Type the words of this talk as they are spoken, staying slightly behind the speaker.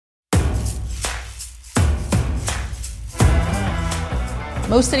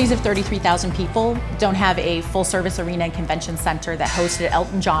Most cities of 33,000 people don't have a full-service arena and convention center that hosted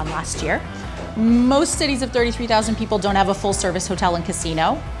Elton John last year. Most cities of 33,000 people don't have a full-service hotel and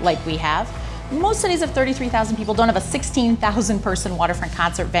casino like we have. Most cities of 33,000 people don't have a 16,000 person waterfront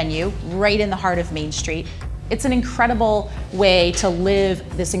concert venue right in the heart of Main Street. It's an incredible way to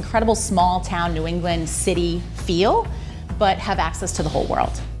live this incredible small town New England city feel, but have access to the whole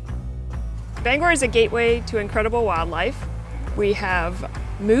world. Bangor is a gateway to incredible wildlife. We have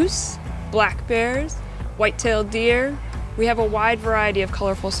moose, black bears, white-tailed deer. We have a wide variety of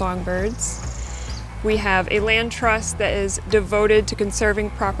colorful songbirds. We have a land trust that is devoted to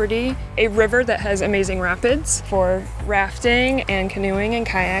conserving property, a river that has amazing rapids for rafting and canoeing and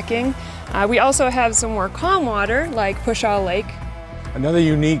kayaking. We also have some more calm water like Pushaw Lake. Another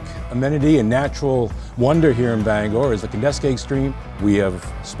unique amenity and natural wonder here in Bangor is the Kenduskeag Stream. We have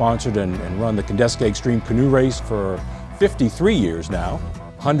sponsored and run the Kenduskeag Stream Canoe Race for 53 years now.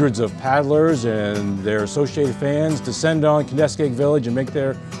 Hundreds of paddlers and their associated fans descend on Kenduskeag Village and make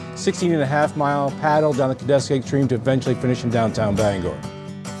their 16.5-mile paddle down the Kenduskeag Stream to eventually finish in downtown Bangor.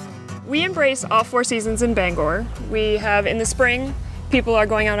 We embrace all 4 seasons in Bangor. We have, in the spring, people are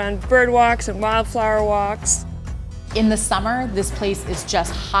going out on bird walks and wildflower walks. In the summer, this place is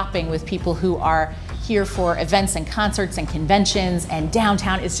just hopping with people who are here for events and concerts and conventions, and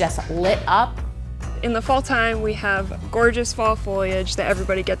downtown is just lit up. In the fall time, we have gorgeous fall foliage that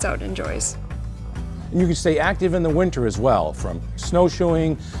everybody gets out and enjoys. And you can stay active in the winter as well, from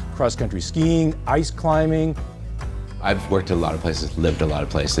snowshoeing, cross-country skiing, ice climbing. I've worked at a lot of places, lived a lot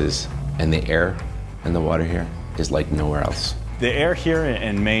of places, and the air and the water here is like nowhere else. The air here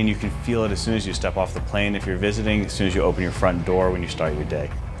in Maine, you can feel it as soon as you step off the plane if you're visiting, as soon as you open your front door when you start your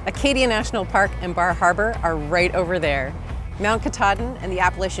day. Acadia National Park and Bar Harbor are right over there. Mount Katahdin and the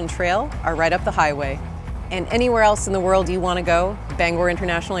Appalachian Trail are right up the highway. And anywhere else in the world you want to go, Bangor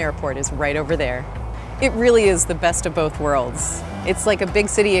International Airport is right over there. It really is the best of both worlds. It's like a big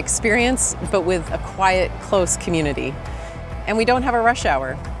city experience, but with a quiet, close community. And we don't have a rush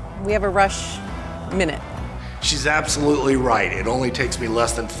hour. We have a rush minute. She's absolutely right. It only takes me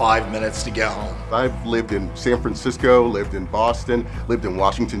less than 5 minutes to get home. I've lived in San Francisco, lived in Boston, lived in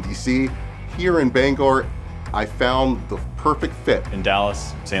Washington, D.C. Here in Bangor, I found the perfect fit. In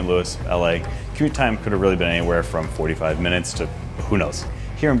Dallas, St. Louis, LA, commute time could have really been anywhere from 45 minutes to who knows.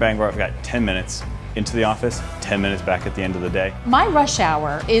 Here in Bangor, I've got 10 minutes into the office, 10 minutes back at the end of the day. My rush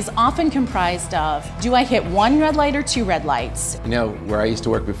hour is often comprised of, do I hit 1 red light or 2 red lights? You know, where I used to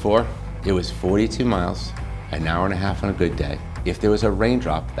work before, it was 42 miles, an hour and a half on a good day. If there was a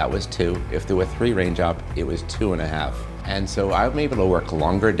raindrop, that was 2. If there were 3 raindrops, it was 2.5. And so I'm able to work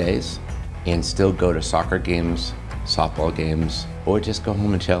longer days and still go to soccer games, softball games, or just go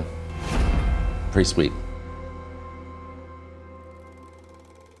home and chill. Pretty sweet.